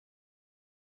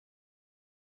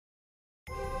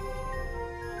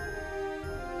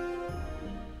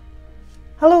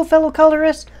Hello fellow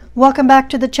colorists, welcome back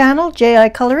to the channel, J.I.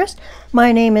 Colorist.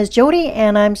 My name is Jody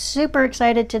and I'm super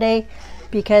excited today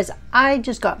because I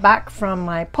just got back from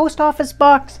my post office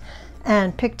box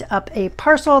and picked up a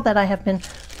parcel that I have been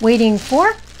waiting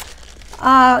for.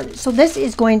 So this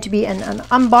is going to be an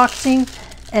unboxing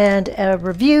and a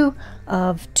review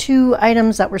of two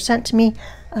items that were sent to me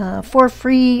for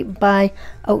free by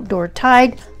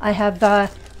Outdoortide. I have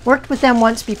worked with them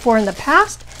once before in the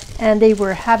past, and they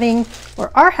were having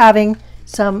or are having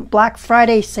some Black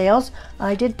Friday sales.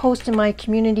 I did post in my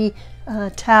community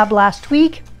tab last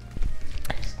week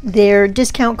their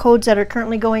discount codes that are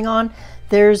currently going on.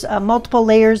 There's multiple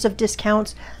layers of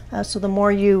discounts, so the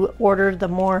more you order, the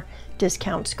more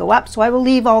discounts go up. So I will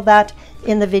leave all that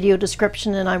in the video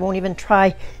description, and I won't even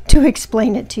try to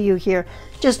explain it to you here.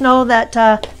 Just know that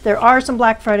there are some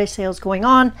Black Friday sales going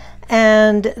on,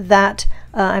 and that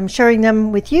I'm sharing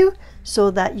them with you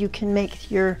so that you can make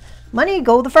your money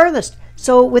go the furthest.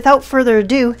 So without further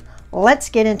ado, let's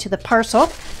get into the parcel.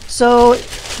 So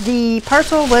the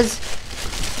parcel was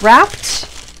wrapped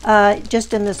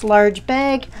just in this large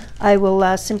bag. I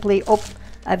will simply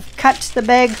I've cut the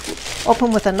bag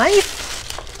open with a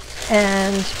knife,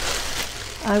 and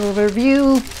I will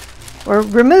review or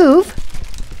remove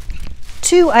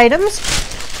two items.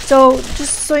 So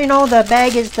just so you know, the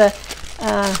bag is the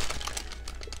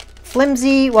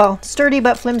flimsy, well, sturdy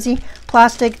but flimsy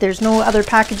plastic. There's no other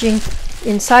packaging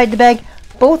inside the bag.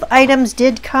 Both items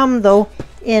did come though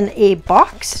in a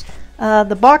box.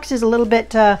 The box is a little bit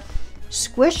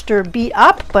squished or beat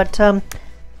up, but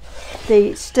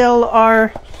they still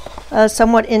are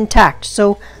somewhat intact.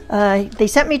 So they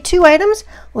sent me two items.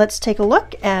 Let's take a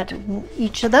look at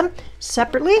each of them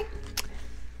separately.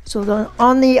 So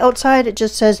on the outside it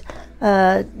just says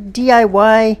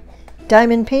DIY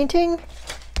diamond painting.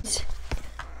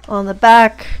 On the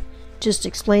back just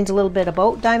explains a little bit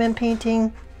about diamond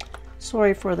painting.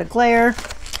 Sorry for the glare.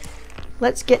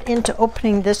 Let's get into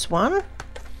opening this one.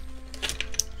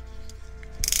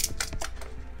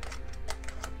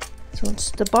 So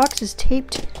the box is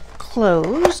taped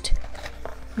closed.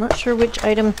 I'm not sure which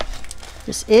item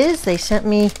this is. They sent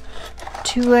me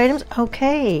two items.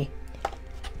 Okay,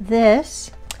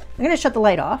 this, I'm going to shut the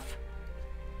light off.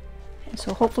 And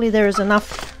so hopefully there is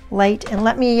enough light, and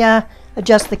let me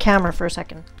adjust the camera for a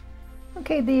second.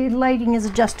 Okay, the lighting is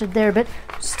adjusted there, but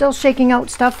still shaking out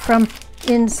stuff from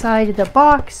inside the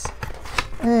box,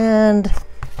 and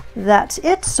that's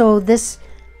it. So this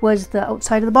was the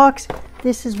outside of the box.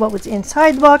 This is what was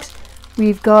inside the box.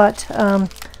 We've got a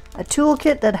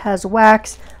toolkit that has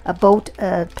wax, a boat,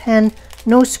 a pen,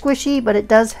 no squishy, but it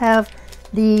does have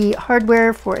the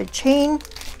hardware for a chain.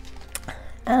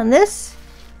 And this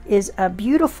is a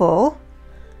beautiful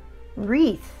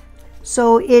wreath.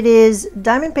 So it is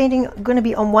diamond painting going to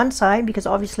be on one side, because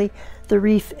obviously the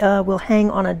wreath will hang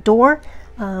on a door.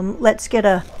 Let's get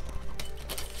a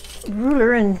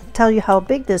ruler and tell you how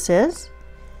big this is.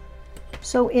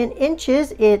 So in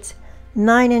inches, it's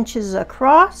 9 inches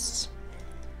across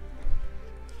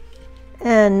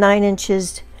and 9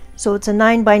 inches. So it's a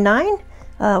 9 by 9,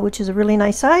 which is a really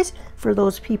nice size for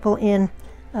those people in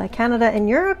Canada and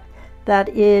Europe. That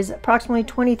is approximately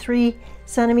 23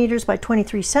 centimeters by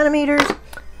 23 centimeters,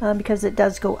 because it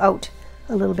does go out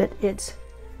a little bit. It's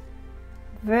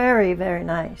very, very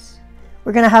nice.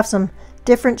 We're going to have some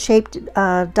different shaped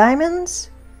diamonds.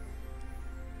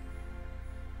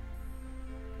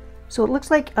 So it looks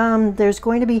like there's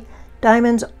going to be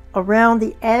diamonds around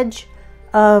the edge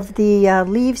of the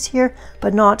leaves here,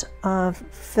 but not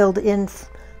filled in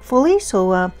fully.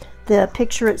 So the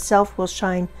picture itself will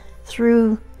shine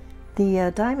through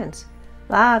the diamonds.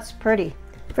 That's pretty,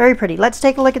 very pretty. Let's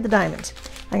take a look at the diamonds.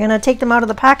 I'm going to take them out of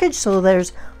the package so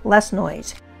there's less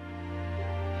noise.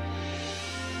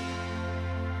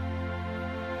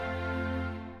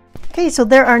 Okay, so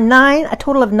there are a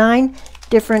total of 9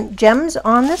 different gems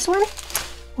on this one.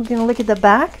 We're going to look at the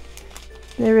back.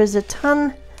 There is a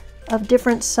ton of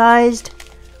different sized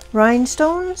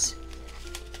rhinestones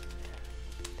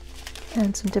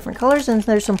and some different colors, and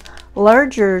there's some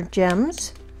larger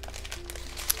gems,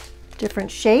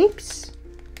 different shapes,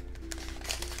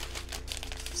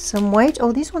 some white.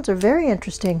 Oh, these ones are very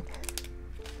interesting.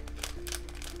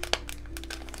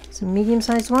 Some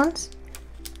medium-sized ones,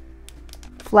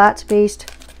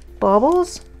 flat-spaced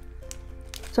baubles.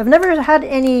 So I've never had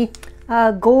any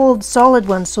gold solid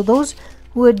ones, so those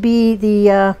would be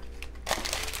the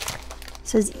it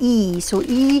says E, so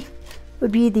E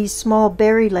would be these small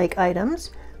berry-like items,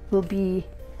 will be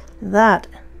that.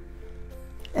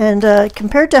 And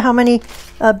compared to how many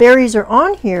berries are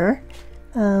on here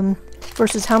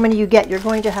versus how many you get, you're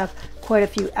going to have quite a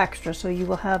few extra, so you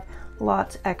will have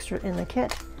lots extra in the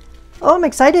kit. Oh, I'm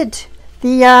excited.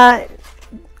 The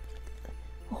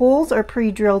holes are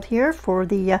pre-drilled here for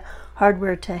the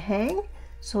hardware to hang,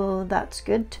 so that's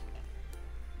good.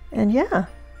 And yeah,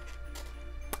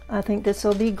 I think this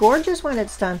will be gorgeous when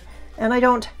it's done. And I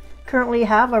don't currently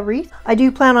have a wreath. I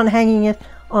do plan on hanging it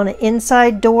on an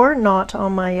inside door, not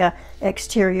on my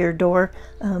exterior door,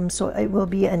 so it will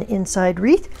be an inside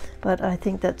wreath, but I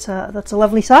think that's a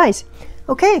lovely size.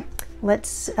 Okay,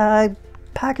 let's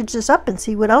package this up and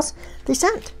see what else they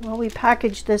sent. While we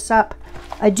package this up,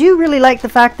 I do really like the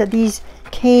fact that these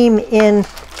came in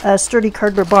a sturdy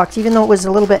cardboard box. Even though it was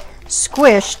a little bit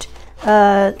squished,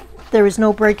 there was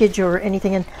no breakage or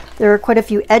anything, and there are quite a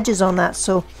few edges on that,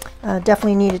 so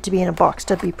definitely needed to be in a box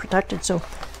to be protected. So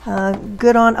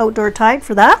good on Outdoortide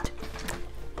for that.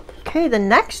 Okay, the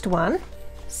next one,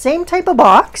 same type of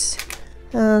box,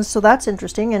 so that's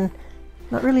interesting, and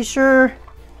not really sure.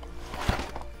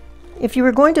 If you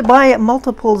were going to buy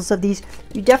multiples of these,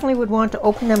 you definitely would want to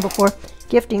open them before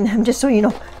gifting them, just so you know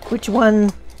which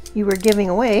one you were giving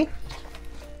away.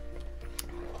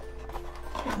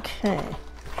 Okay.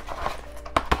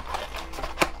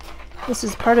 This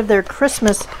is part of their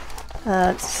Christmas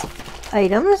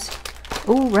items.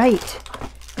 Oh, right.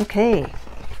 Okay.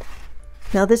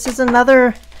 Now this is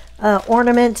another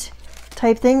ornament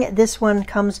type thing. This one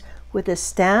comes with a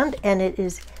stand, and it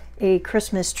is a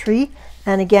Christmas tree.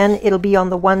 And again, it'll be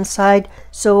on the one side.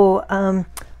 So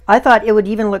I thought it would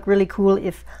even look really cool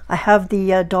if I have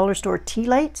the dollar store tea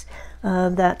lights,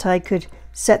 that I could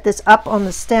set this up on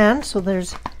the stand. So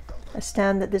there's a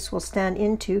stand that this will stand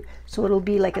into, so it'll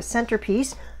be like a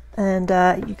centerpiece, and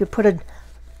you could put a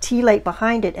tea light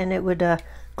behind it and it would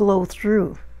glow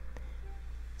through.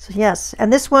 So yes,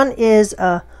 and this one is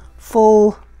a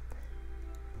full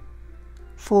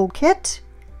kit.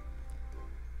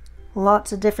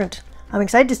 Lots of different. I'm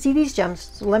excited to see these gems,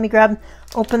 so let me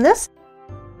open this.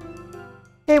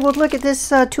 Okay, we'll look at this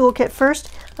toolkit first.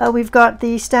 We've got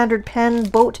the standard pen,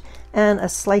 boat, and a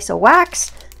slice of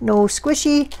wax. No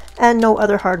squishy and no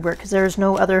other hardware, because there's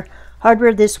no other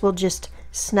hardware. This will just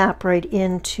snap right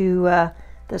into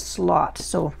the slot,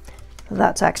 so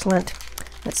that's excellent.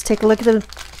 Let's take a look at the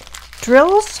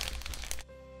drills.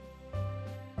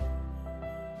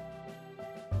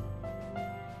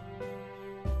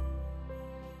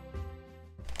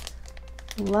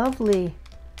 Lovely.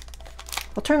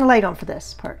 I'll turn the light on for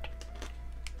this part.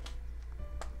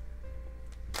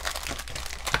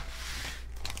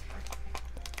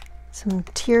 Some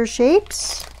tear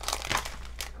shapes,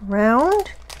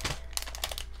 round,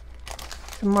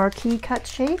 some marquee cut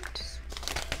shapes,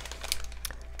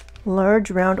 large,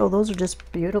 round. Oh, those are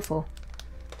just beautiful.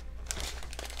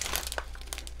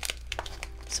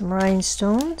 Some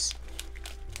rhinestones,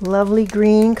 lovely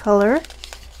green color,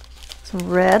 some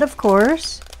red, of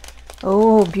course.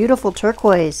 Oh, beautiful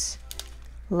turquoise.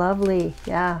 Lovely,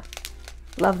 yeah,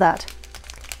 love that.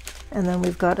 And then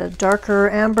we've got a darker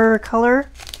amber color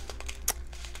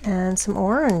and some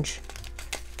orange.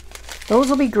 Those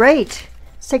will be great.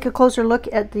 Let's take a closer look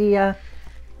at the,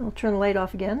 I'll turn the light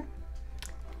off again.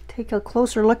 Take a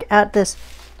closer look at this.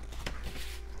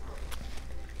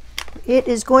 It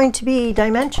is going to be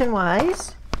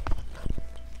dimension-wise,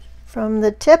 from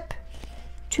the tip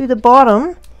to the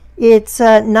bottom, it's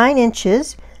 9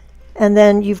 inches, and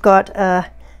then you've got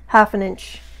half an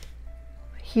inch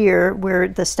here where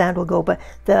the stand will go, but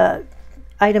the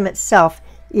item itself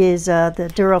is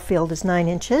the Duralfield is 9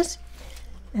 inches,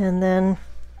 and then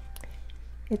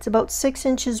it's about 6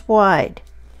 inches wide.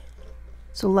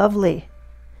 So lovely.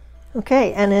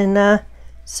 Okay, and in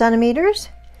centimeters,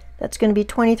 that's going to be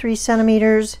 23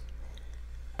 centimeters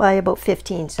by about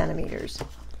 15 centimeters.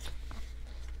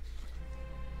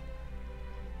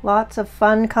 Lots of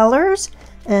fun colors,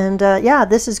 and yeah,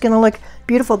 this is going to look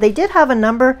beautiful. They did have a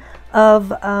number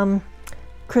of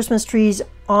Christmas trees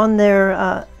on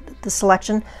their the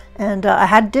selection, and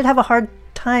I did have a hard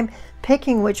time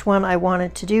picking which one I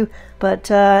wanted to do, but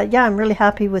yeah, I'm really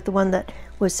happy with the one that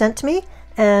was sent to me.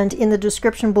 And in the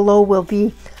description below will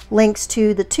be links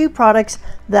to the 2 products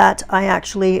that I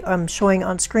actually am showing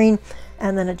on screen,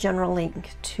 and then a general link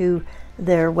to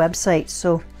their website.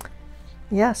 So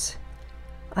yes,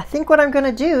 I think what I'm going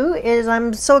to do is,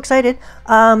 I'm so excited,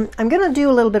 I'm going to do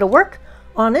a little bit of work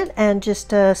on it and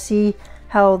just see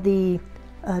how the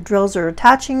drills are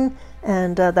attaching,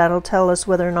 and that'll tell us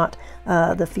whether or not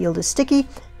the field is sticky.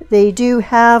 They do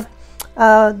have,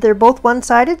 they're both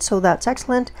one-sided, so that's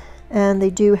excellent, and they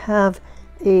do have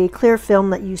a clear film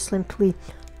that you simply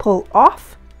pull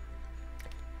off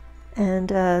and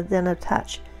then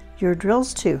attach your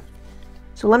drills to.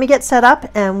 So let me get set up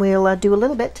and we'll do a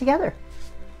little bit together.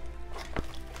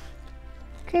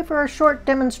 Okay, for our short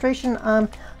demonstration, I'm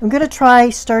going to try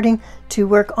starting to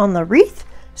work on the wreath.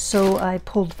 So I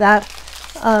pulled that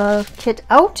kit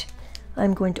out.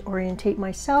 I'm going to orientate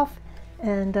myself,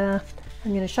 and I'm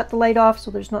going to shut the light off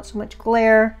so there's not so much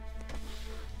glare.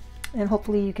 And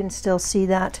hopefully you can still see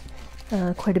that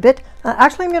quite a bit.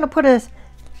 Actually, I'm going to put a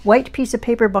white piece of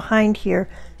paper behind here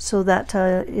so that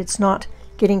it's not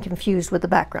getting confused with the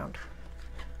background.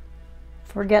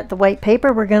 Forget the white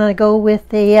paper. We're going to go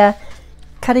with a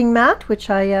cutting mat, which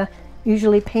I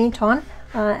usually paint on,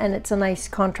 and it's a nice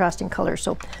contrasting color,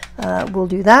 so we'll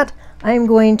do that. I'm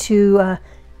going to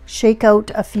shake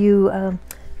out a few.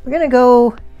 We're going to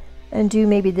go and do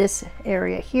maybe this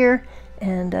area here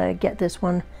and get this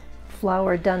one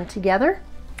flower done together.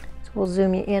 So we'll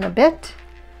zoom you in a bit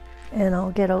and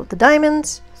I'll get out the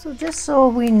diamonds. So just so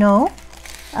we know,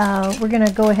 we're going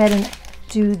to go ahead and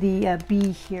do the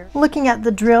bee here. Looking at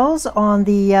the drills on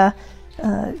the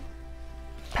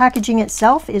packaging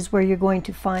itself is where you're going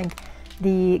to find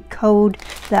the code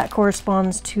that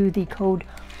corresponds to the code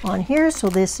on here. So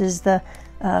this is the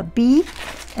B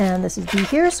and this is B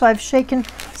here. So I've shaken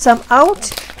some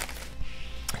out.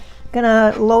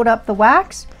 Gonna load up the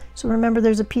wax. So remember,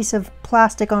 there's a piece of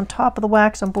plastic on top of the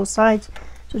wax on both sides.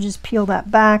 So just peel that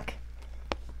back.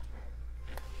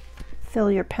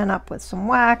 Fill your pen up with some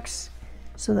wax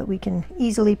so that we can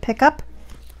easily pick up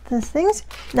the things.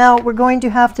 Now we're going to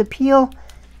have to peel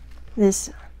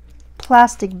this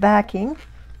plastic backing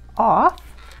off.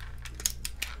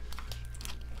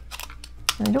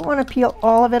 And I don't want to peel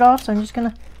all of it off, so I'm just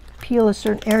going to peel a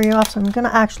certain area off. So I'm going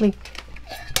to actually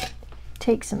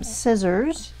take some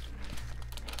scissors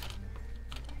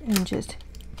and I'm just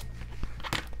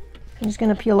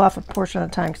going to peel off a portion at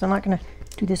a time because I'm not going to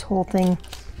do this whole thing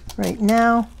right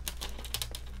now.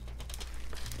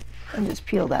 And just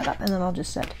peel that up, and then I'll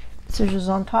just set scissors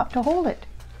on top to hold it.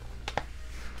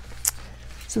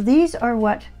 So these are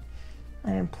what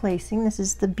I am placing. This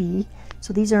is the bee.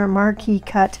 So these are a marquee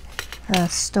cut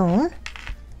stone,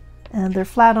 and they're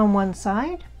flat on one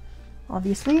side,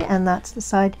 obviously, and that's the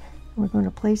side we're going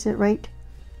to place it right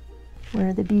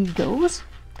where the bee goes,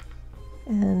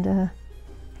 and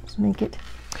just make it.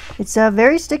 It's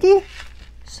very sticky,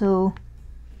 so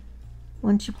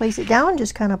once you place it down,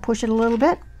 just kind of push it a little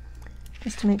bit,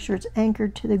 just to make sure it's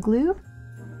anchored to the glue.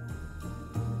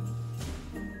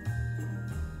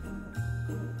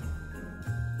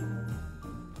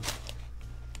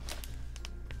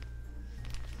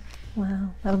 Wow,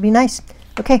 that'll be nice.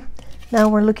 Okay, now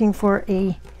we're looking for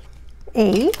a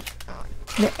A.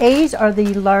 The A's are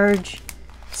the large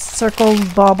circle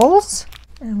baubles,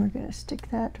 and we're going to stick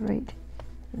that right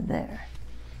there.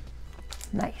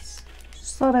 Nice.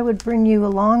 Just thought I would bring you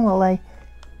along while I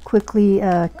quickly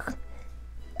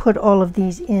put all of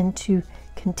these into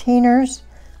containers.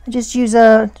 I just use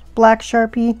a black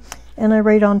Sharpie and I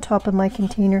write on top of my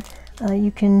container.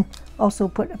 You can also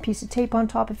put a piece of tape on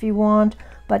top if you want,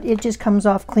 but it just comes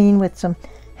off clean with some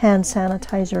hand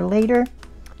sanitizer later.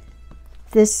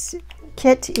 This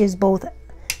kit is both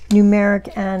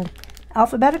numeric and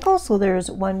alphabetical, so there's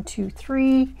 1, 2,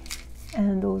 3,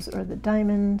 and those are the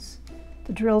diamonds,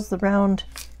 the drills, the round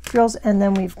drills, and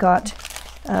then we've got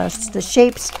the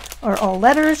shapes are all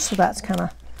letters, so that's kind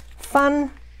of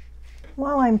fun.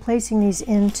 While I'm placing these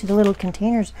into the little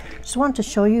containers, I just want to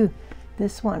show you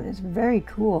this one. It's very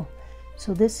cool.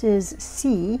 So this is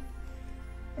C,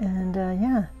 and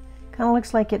yeah, kind of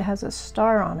looks like it has a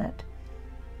star on it.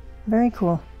 Very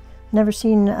cool. Never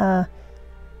seen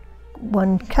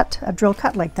one cut, a drill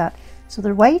cut like that. So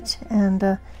they're white and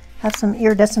have some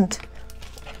iridescent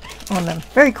on them.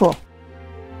 Very cool.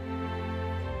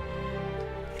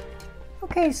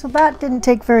 Okay, so that didn't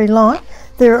take very long.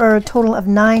 There are a total of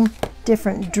 9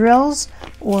 different drills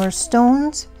or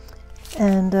stones,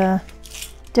 and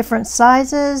different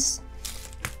sizes,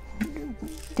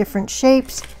 different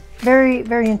shapes. Very,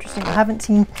 very interesting. I haven't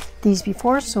seen these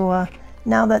before, so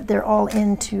now that they're all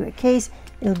into a case,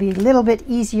 it'll be a little bit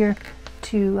easier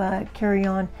to carry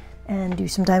on and do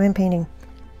some diamond painting.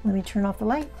 Let me turn off the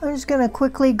light. I'm just going to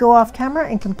quickly go off camera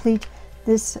and complete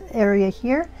this area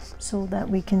here so that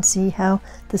we can see how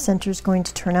the center is going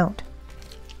to turn out.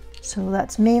 So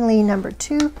that's mainly number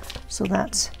 2. So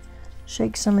that's,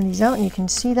 shake some of these out and you can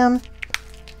see them.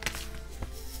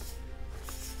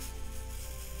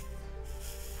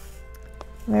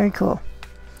 Very cool.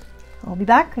 I'll be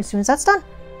back as soon as that's done.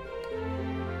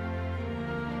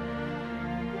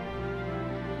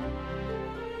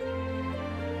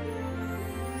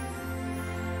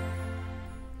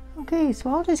 Okay,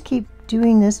 so I'll just keep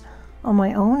doing this on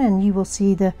my own and you will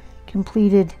see the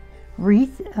completed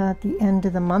wreath at the end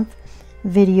of the month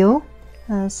video.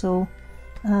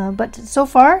 But so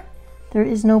far there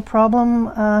is no problem.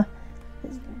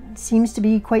 It seems to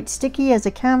be quite sticky as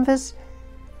a canvas.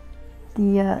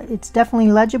 It's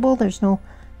definitely legible. There's no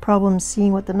problem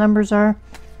seeing what the numbers are.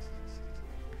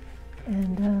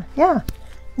 And yeah,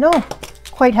 no,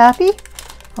 quite happy.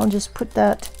 I'll just put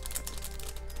that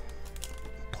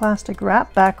plastic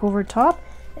wrap back over top,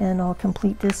 and I'll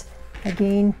complete this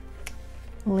again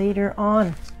later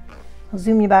on. I'll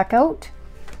zoom you back out.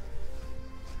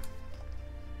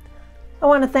 I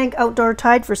want to thank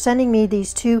Outdoortide for sending me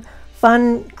these two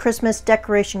fun Christmas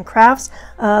decoration crafts.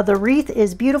 The wreath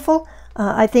is beautiful.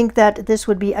 I think that this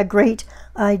would be a great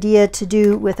idea to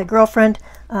do with a girlfriend.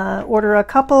 Order a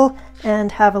couple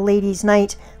and have a ladies'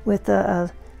 night with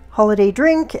a holiday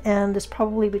drink, and this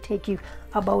probably would take you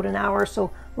about an hour, so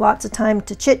lots of time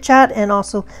to chit chat and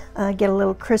also get a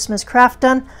little Christmas craft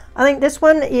done. I think this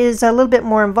one is a little bit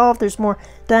more involved. There's more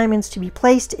diamonds to be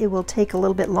placed. It will take a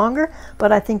little bit longer,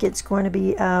 but I think it's going to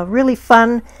be a really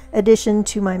fun addition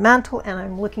to my mantle, and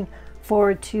I'm looking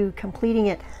forward to completing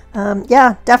it.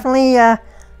 Yeah, definitely I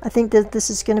think that this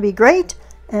is going to be great.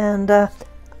 And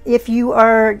if you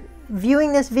are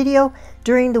viewing this video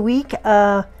during the week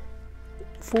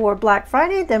for Black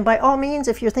Friday, then by all means,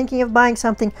 if you're thinking of buying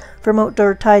something from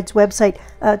Outdoortide's website,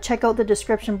 check out the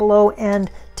description below and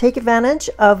take advantage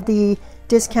of the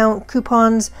discount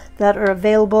coupons that are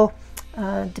available.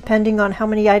 Depending on how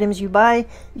many items you buy,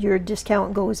 your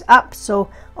discount goes up. So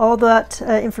all that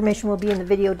information will be in the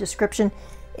video description.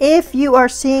 If you are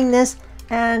seeing this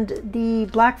and the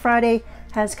Black Friday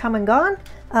has come and gone,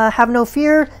 have no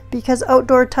fear, because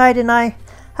Outdoortide and I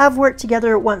have worked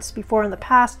together once before in the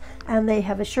past, and they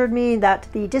have assured me that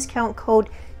the discount code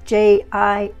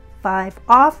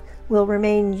JI5OFF will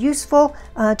remain useful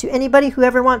to anybody who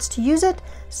ever wants to use it.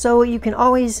 So you can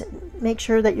always make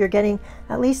sure that you're getting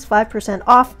at least 5%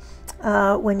 off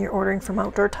when you're ordering from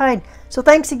Outdoortide. So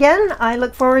thanks again. I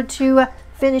look forward to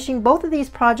finishing both of these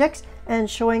projects and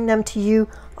showing them to you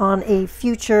on a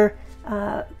future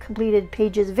completed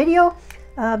pages video,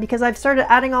 because I've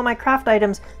started adding all my craft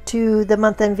items to the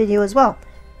month-end video as well.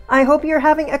 I hope you're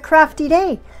having a crafty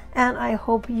day, and I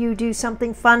hope you do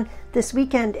something fun this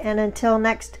weekend. And until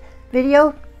next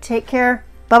video, take care.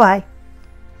 Bye-bye.